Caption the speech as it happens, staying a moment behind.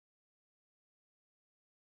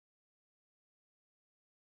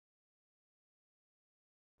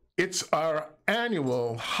It's our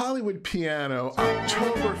annual Hollywood Piano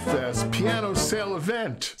Oktoberfest piano sale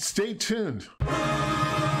event. Stay tuned.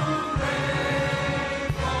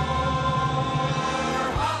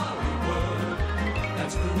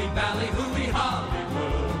 Valley, hooey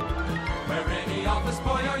Hollywood, where any office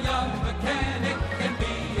boy or young mechanic can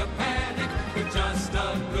be a panic with just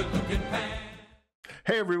a good-looking pan.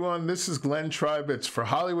 Hey everyone, this is Glenn Tribitz for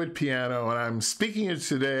Hollywood Piano, and I'm speaking to you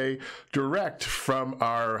today direct from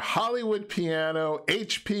our Hollywood Piano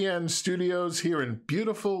HPN studios here in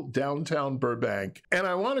beautiful downtown Burbank. And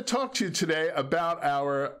I want to talk to you today about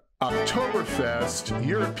our Oktoberfest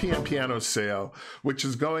European Piano Sale, which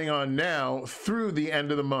is going on now through the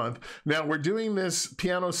end of the month. Now, we're doing this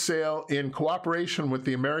piano sale in cooperation with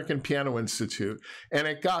the American Piano Institute, and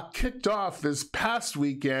it got kicked off this past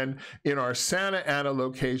weekend in our Santa Ana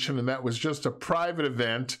location, and that was just a private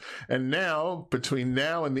event, and now, between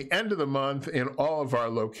now and the end of the month, in all of our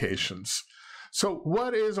locations. So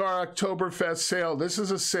what is our Oktoberfest sale? This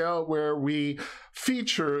is a sale where we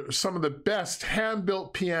feature some of the best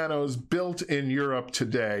hand-built pianos built in Europe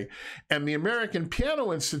today. And the American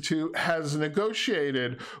Piano Institute has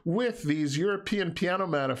negotiated with these European piano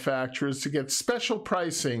manufacturers to get special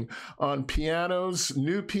pricing on pianos,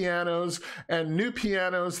 and new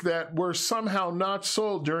pianos that were somehow not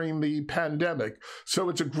sold during the pandemic. So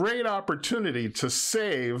it's a great opportunity to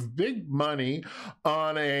save big money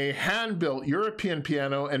on a hand-built European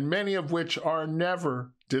piano, and many of which are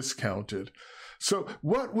never discounted. So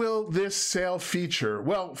what will this sale feature?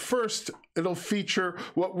 Well, first, it'll feature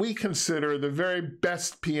what we consider the very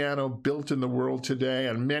best piano built in the world today,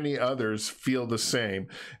 and many others feel the same.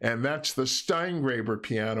 And that's the Steingraeber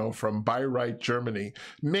piano from Bayreuth, Germany,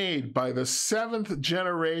 made by the 7th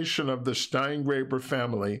generation of the Steingraeber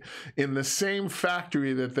family in the same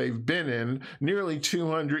factory that they've been in nearly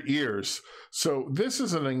 200 years. So this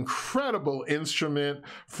is an incredible instrument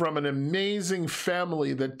from an amazing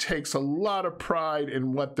family that takes a lot of pride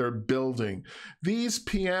in what they're building. These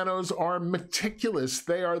pianos are meticulous.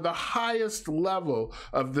 They are the highest level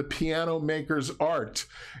of the piano maker's art.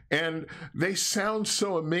 And they sound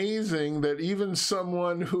so amazing that even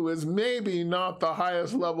someone who is maybe not the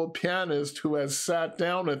highest level pianist who has sat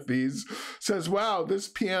down at these says, wow, this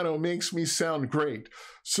piano makes me sound great.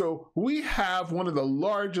 So we have one of the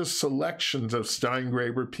largest selections of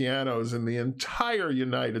Steingraeber pianos in the entire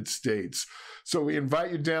United States. So we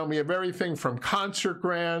invite you down. We have everything from concert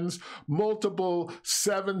grands, multiple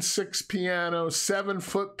 7/6 pianos,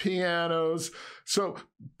 7-foot pianos. So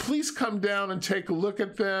please come down and take a look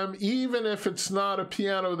at them. Even if it's not a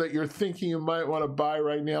piano that you're thinking you might want to buy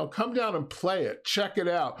right now, come down and play it. Check it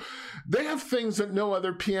out. They have things that no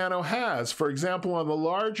other piano has. For example, on the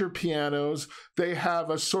larger pianos, they have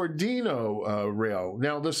a Sordino rail.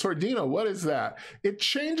 Now, the Sordino, what is that? It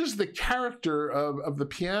changes the character of the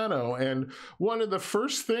piano. And one of the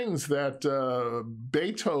first things that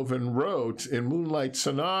Beethoven wrote in Moonlight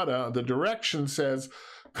Sonata, the direction says,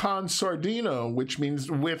 con Sordino, which means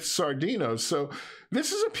with Sordino. So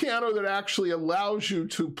this is a piano that actually allows you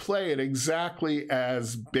to play it exactly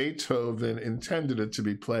as Beethoven intended it to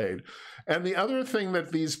be played. And the other thing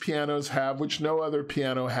that these pianos have, which no other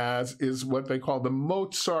piano has, is what they call the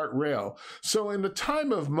Mozart rail. So in the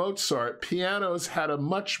time of Mozart, pianos had a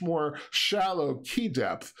much more shallow key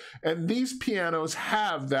depth. And these pianos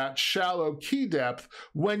have that shallow key depth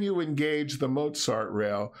when you engage the Mozart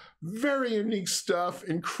rail. Very unique stuff,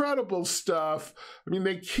 incredible stuff. I mean,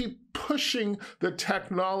 they keep pushing the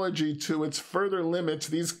technology to its further limits.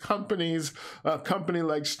 These companies, a company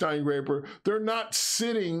like Steingraeber, they're not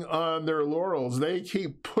sitting on their laurels. They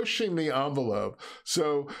keep pushing the envelope.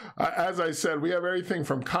 So as I said, we have everything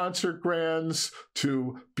from concert grands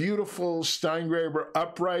to beautiful Steingraeber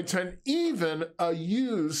uprights, and even a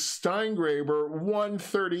used Steingraeber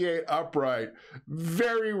 138 upright.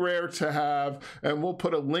 Very rare to have, and we'll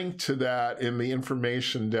put a link to that in the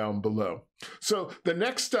information down below. So the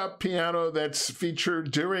next up piano that's featured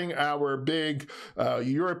during our big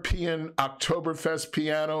European Oktoberfest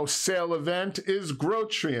piano sale event is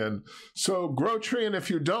Grotrian. So Grotrian, if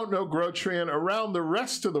you don't know Grotrian, around the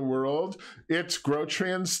rest of the world, it's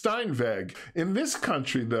Grotrian-Steinweg. In this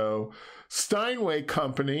country, though, Steinway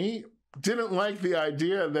Company didn't like the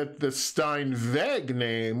idea that the Steinweg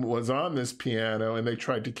name was on this piano, and they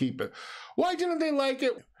tried to keep it. Why didn't they like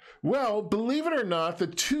it? Well, believe it or not, the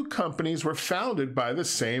two companies were founded by the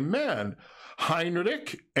same man,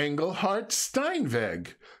 Heinrich Engelhardt Steinweg.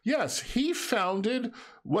 Yes, he founded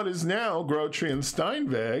what is now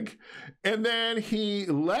Grotrian-Steinweg, and then he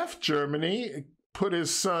left Germany, put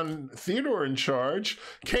his son Theodore in charge,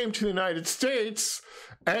 came to the United States,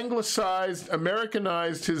 anglicized,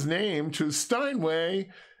 Americanized his name to Steinway,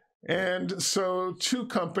 and so two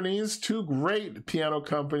great piano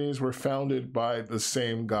companies were founded by the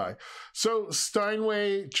same guy. So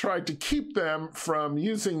Steinway tried to keep them from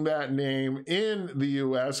using that name in the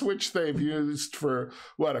US, which they've used for,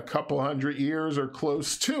 a couple hundred years or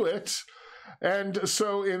close to it. And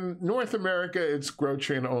so in North America, it's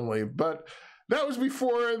Grotrian only. But that was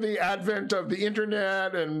before the advent of the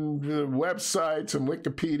internet and the websites and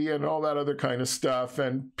Wikipedia and all that other kind of stuff.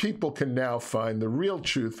 And people can now find the real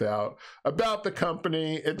truth out about the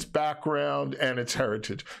company, its background, and its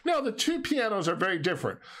heritage. Now, the two pianos are very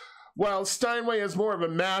different. While Steinway is more of a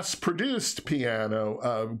mass-produced piano,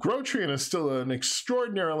 Grotrian is still an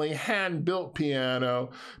extraordinarily hand-built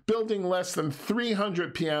piano, building less than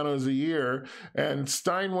 300 pianos a year, and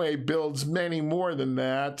Steinway builds many more than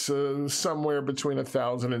that, somewhere between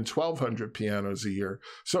 1,000 and 1,200 pianos a year.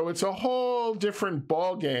 So it's a whole different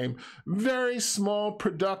ballgame. Very small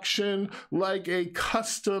production, like a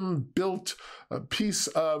custom-built piece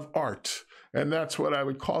of art. And that's what I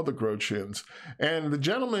would call the Grotrians. And the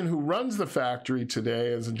gentleman who runs the factory today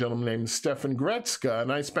is a gentleman named Stefan Gretzka,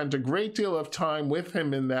 and I spent a great deal of time with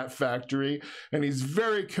him in that factory, and he's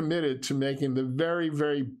very committed to making the very,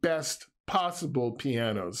 very best possible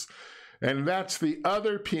pianos. And that's the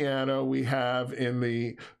other piano we have in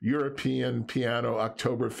the European Piano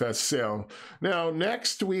Oktoberfest sale. Now,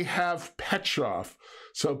 next we have Petrof.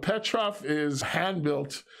 So Petrof is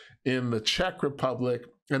hand-built in the Czech Republic,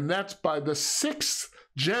 and that's by the 6th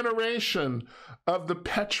generation of the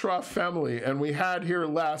Petrof family. And we had here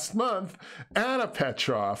last month Anna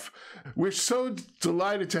Petrof. We're so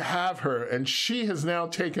delighted to have her, and she has now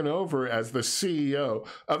taken over as the CEO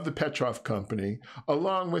of the Petrof company,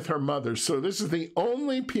 along with her mother. So this is the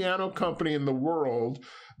only piano company in the world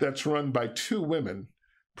that's run by two women.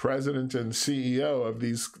 President and CEO of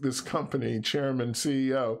this company, chairman,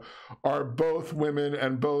 CEO, are both women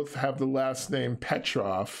and both have the last name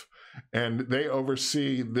Petrof, and they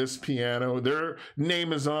oversee this piano. Their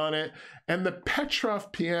name is on it. And the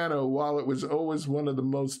Petrof piano, while it was always one of the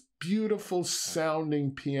most beautiful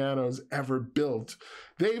sounding pianos ever built,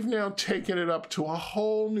 they've now taken it up to a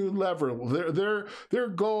whole new level. Their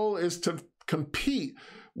goal is to compete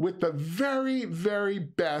with the very, very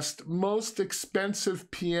best, most expensive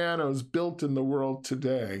pianos built in the world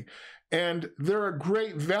today. And they're a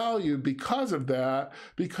great value because of that,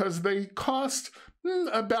 because they cost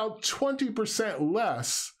about 20%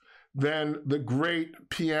 less than the great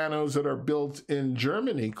pianos that are built in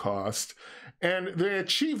Germany cost. And they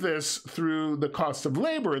achieve this through the cost of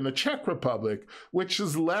labor in the Czech Republic, which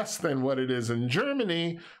is less than what it is in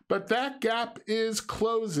Germany, but that gap is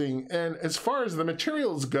closing. And as far as the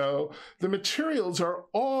materials go, the materials are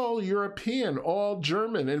all European, all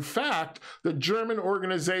German. In fact, the German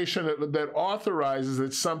organization that authorizes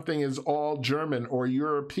that something is all German or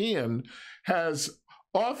European has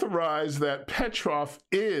authorized that Petrof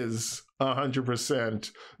is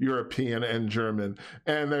 100% European and German.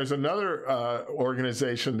 And there's another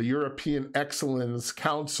organization, the European Excellence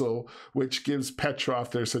Council, which gives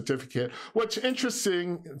Petrof their certificate. What's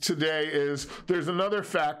interesting today is there's another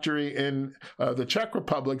factory in the Czech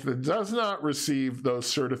Republic that does not receive those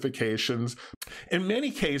certifications. In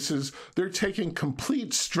many cases, they're taking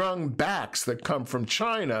complete strung backs that come from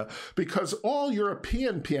China, because all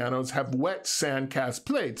European pianos have wet sand cast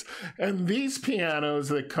plates. And these pianos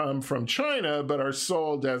that come from China but are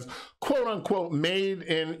sold as quote unquote made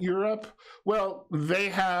in Europe, well, they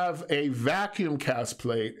have a vacuum cast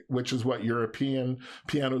plate, which is what European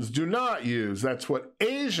pianos do not use. That's what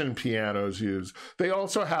Asian pianos use. They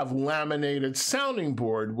also have laminated sounding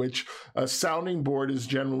board, which a sounding board is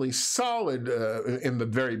generally solid in the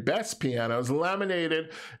very best pianos.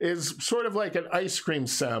 Laminated is sort of like an ice cream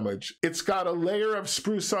sandwich. It's got a layer of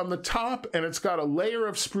spruce on the top, and it's got a layer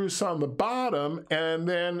of spruce on the bottom, and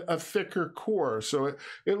then a thicker core. So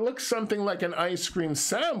it looks something like an ice cream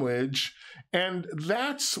sandwich. And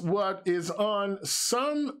that's what is on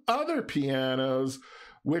some other pianos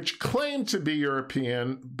which claim to be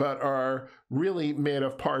European, but are really made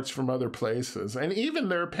of parts from other places. And even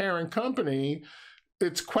their parent company,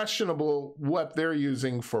 it's questionable what they're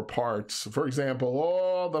using for parts. For example,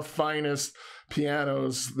 all the finest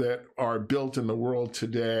pianos that are built in the world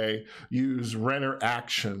today use Renner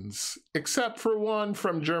actions, except for one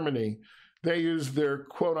from Germany. They use their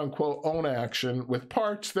quote-unquote own action with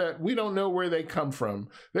parts that we don't know where they come from.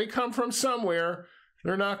 They come from somewhere.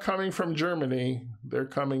 They're not coming from Germany. They're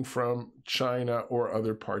coming from China or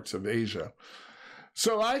other parts of Asia.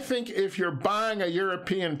 So I think if you're buying a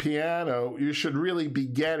European piano, you should really be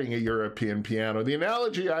getting a European piano. The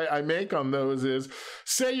analogy I make on those is,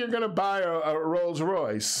 say you're going to buy a Rolls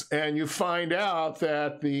Royce and you find out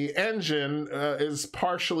that the engine is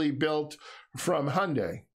partially built from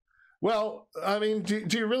Hyundai. Well, I mean,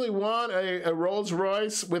 do you really want a Rolls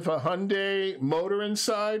Royce with a Hyundai motor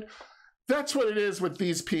inside? That's what it is with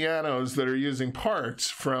these pianos that are using parts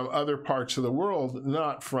from other parts of the world,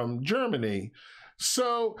 not from Germany.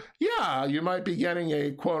 So, yeah, you might be getting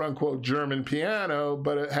a quote-unquote German piano,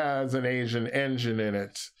 but it has an Asian engine in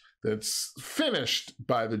it that's finished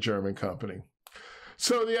by the German company.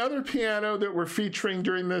 So the other piano that we're featuring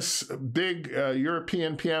during this big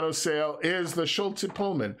European piano sale is the Schulze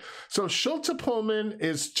Pollmann. So Schulze Pollmann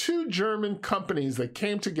is two German companies that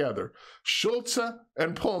came together, Schulze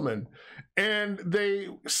and Pollmann, and they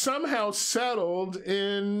somehow settled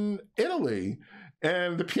in Italy.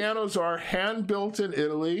 And the pianos are hand-built in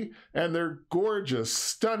Italy, and they're gorgeous,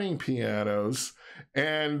 stunning pianos.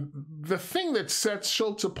 And the thing that sets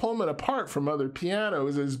Schulze Pollmann apart from other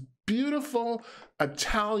pianos is beautiful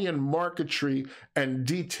Italian marquetry and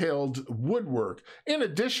detailed woodwork, in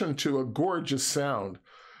addition to a gorgeous sound.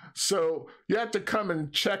 So you have to come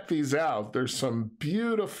and check these out. There's some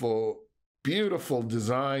beautiful, beautiful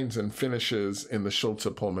designs and finishes in the Schulze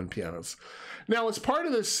Pollmann pianos. Now, as part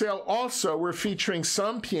of this sale also, we're featuring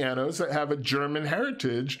some pianos that have a German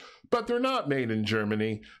heritage, but they're not made in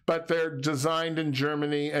Germany, but they're designed in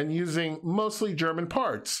Germany and using mostly German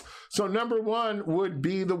parts. So number one would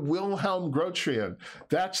be the Wilhelm Grotrian.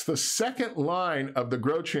 That's the second line of the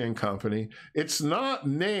Grotrian company. It's not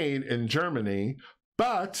made in Germany,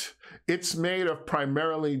 but it's made of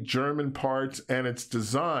primarily German parts, and it's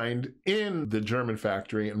designed in the German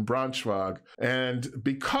factory in Braunschweig. And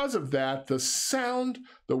because of that, the sound,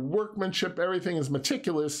 the workmanship, everything is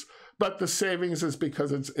meticulous, but the savings is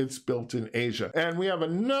because it's built in Asia. And we have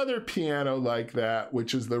another piano like that,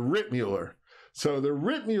 which is the Ritmuller. So the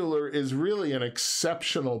Ritmuller is really an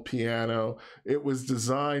exceptional piano. It was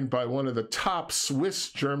designed by one of the top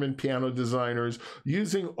Swiss-German piano designers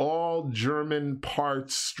using all German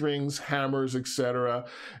parts, strings, hammers, etc.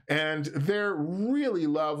 And they're really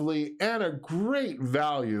lovely and a great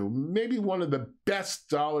value, maybe one of the best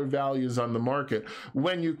dollar values on the market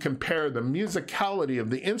when you compare the musicality of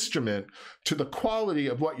the instrument to the quality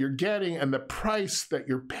of what you're getting and the price that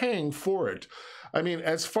you're paying for it. I mean,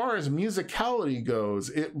 as far as musicality goes,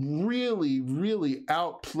 it really, really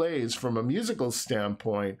outplays from a musical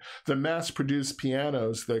standpoint the mass-produced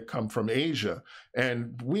pianos that come from Asia.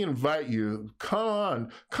 And we invite you, come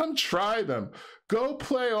on, come try them. Go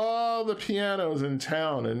play all the pianos in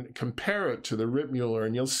town and compare it to the Ritmuller,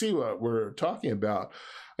 and you'll see what we're talking about.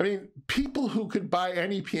 I mean, people who could buy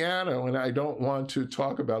any piano, and I don't want to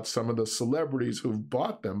talk about some of the celebrities who've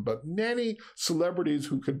bought them, but many celebrities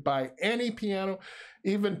who could buy any piano,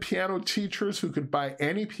 even piano teachers who could buy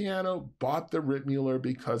any piano, bought the Ritmuller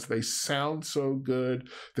because they sound so good,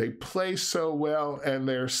 they play so well, and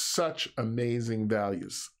they're such amazing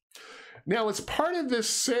values. Now, as part of this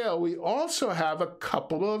sale, we also have a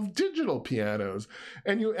couple of digital pianos.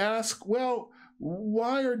 And you ask, well,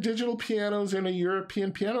 why are digital pianos in a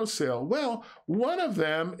European piano sale? Well, one of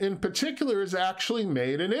them in particular is actually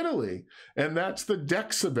made in Italy, and that's the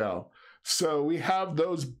Decibel. So we have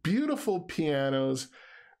those beautiful pianos.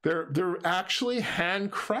 They're actually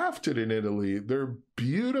handcrafted in Italy. They're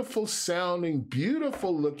beautiful sounding,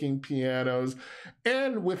 beautiful looking pianos,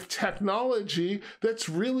 and with technology that's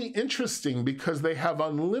really interesting because they have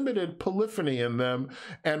unlimited polyphony in them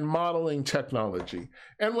and modeling technology.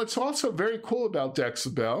 And what's also very cool about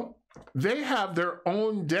Decibel, they have their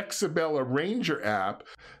own Decibel Arranger app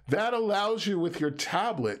that allows you with your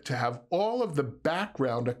tablet to have all of the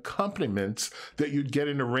background accompaniments that you'd get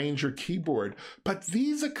in a Arranger keyboard. But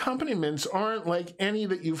these accompaniments aren't like any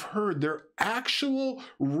that you've heard. They're actual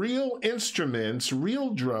real instruments,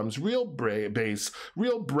 real drums, real bass,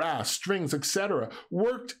 real brass, strings, etc.,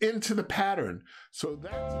 worked into the pattern. So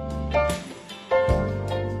that's...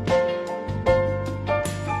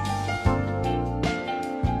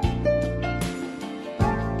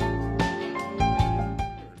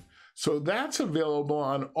 So that's available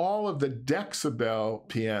on all of the Decibel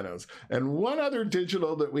pianos. And one other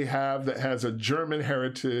digital that we have that has a German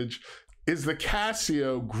heritage is the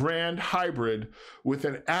Casio Grand Hybrid with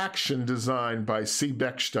an action designed by C.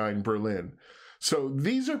 Bechstein Berlin. So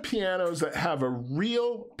these are pianos that have a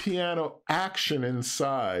real piano action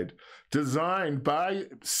inside, designed by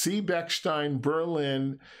C. Bechstein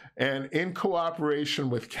Berlin and in cooperation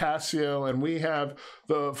with Casio. And we have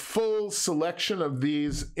the full selection of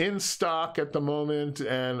these in stock at the moment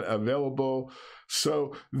and available.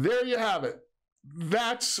 So there you have it.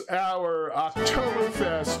 That's our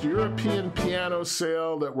Oktoberfest European piano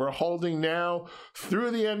sale that we're holding now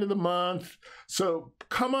through the end of the month. So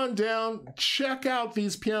come on down, check out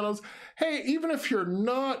these pianos. Hey, even if you're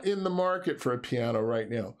not in the market for a piano right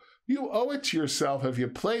now, you owe it to yourself. If you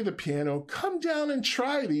play the piano, come down and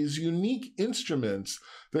try these unique instruments.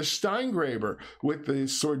 The Steingraeber with the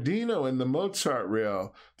sordino and the Mozart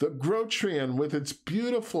rail, the Grotrian with its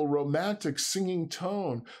beautiful romantic singing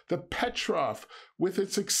tone, the Petrof with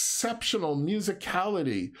its exceptional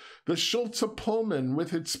musicality, the Schulze Pollmann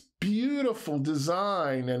with its beautiful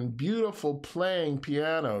design and beautiful playing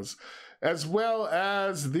pianos, as well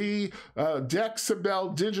as the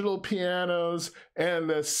Decibel digital pianos and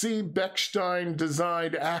the C. Bechstein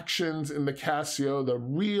designed actions in the Casio, the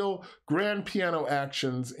real grand piano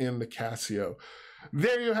actions in the Casio.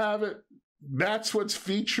 There you have it. That's what's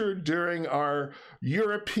featured during our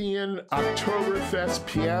European Oktoberfest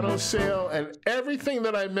piano sale, and everything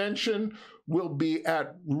that I mentioned will be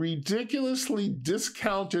at ridiculously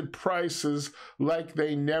discounted prices like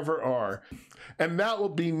they never are. And that will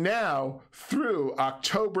be now through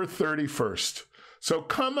October 31st. So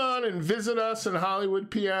come on and visit us in Hollywood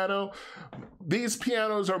Piano. These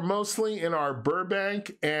pianos are mostly in our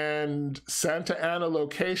Burbank and Santa Ana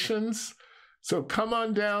locations. So come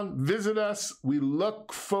on down, visit us. We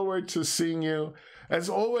look forward to seeing you. As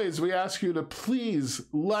always, we ask you to please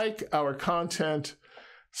like our content,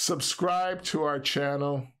 subscribe to our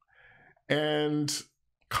channel, and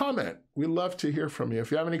comment. We love to hear from you.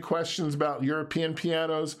 If you have any questions about European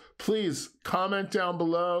pianos, please comment down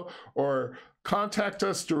below or contact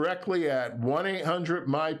us directly at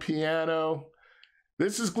 1-800-MY-PIANO.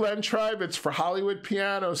 This is Glenn Tribitz for Hollywood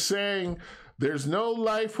Piano saying, there's no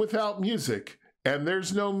life without music, and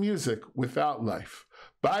there's no music without life.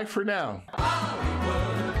 Bye for now.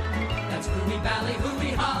 Hollywood, that's Roomy Valley,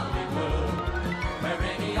 Hooey Hollywood, where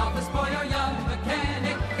any office boy or young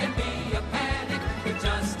mechanic can be a panic with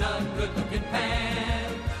just a good-looking pan.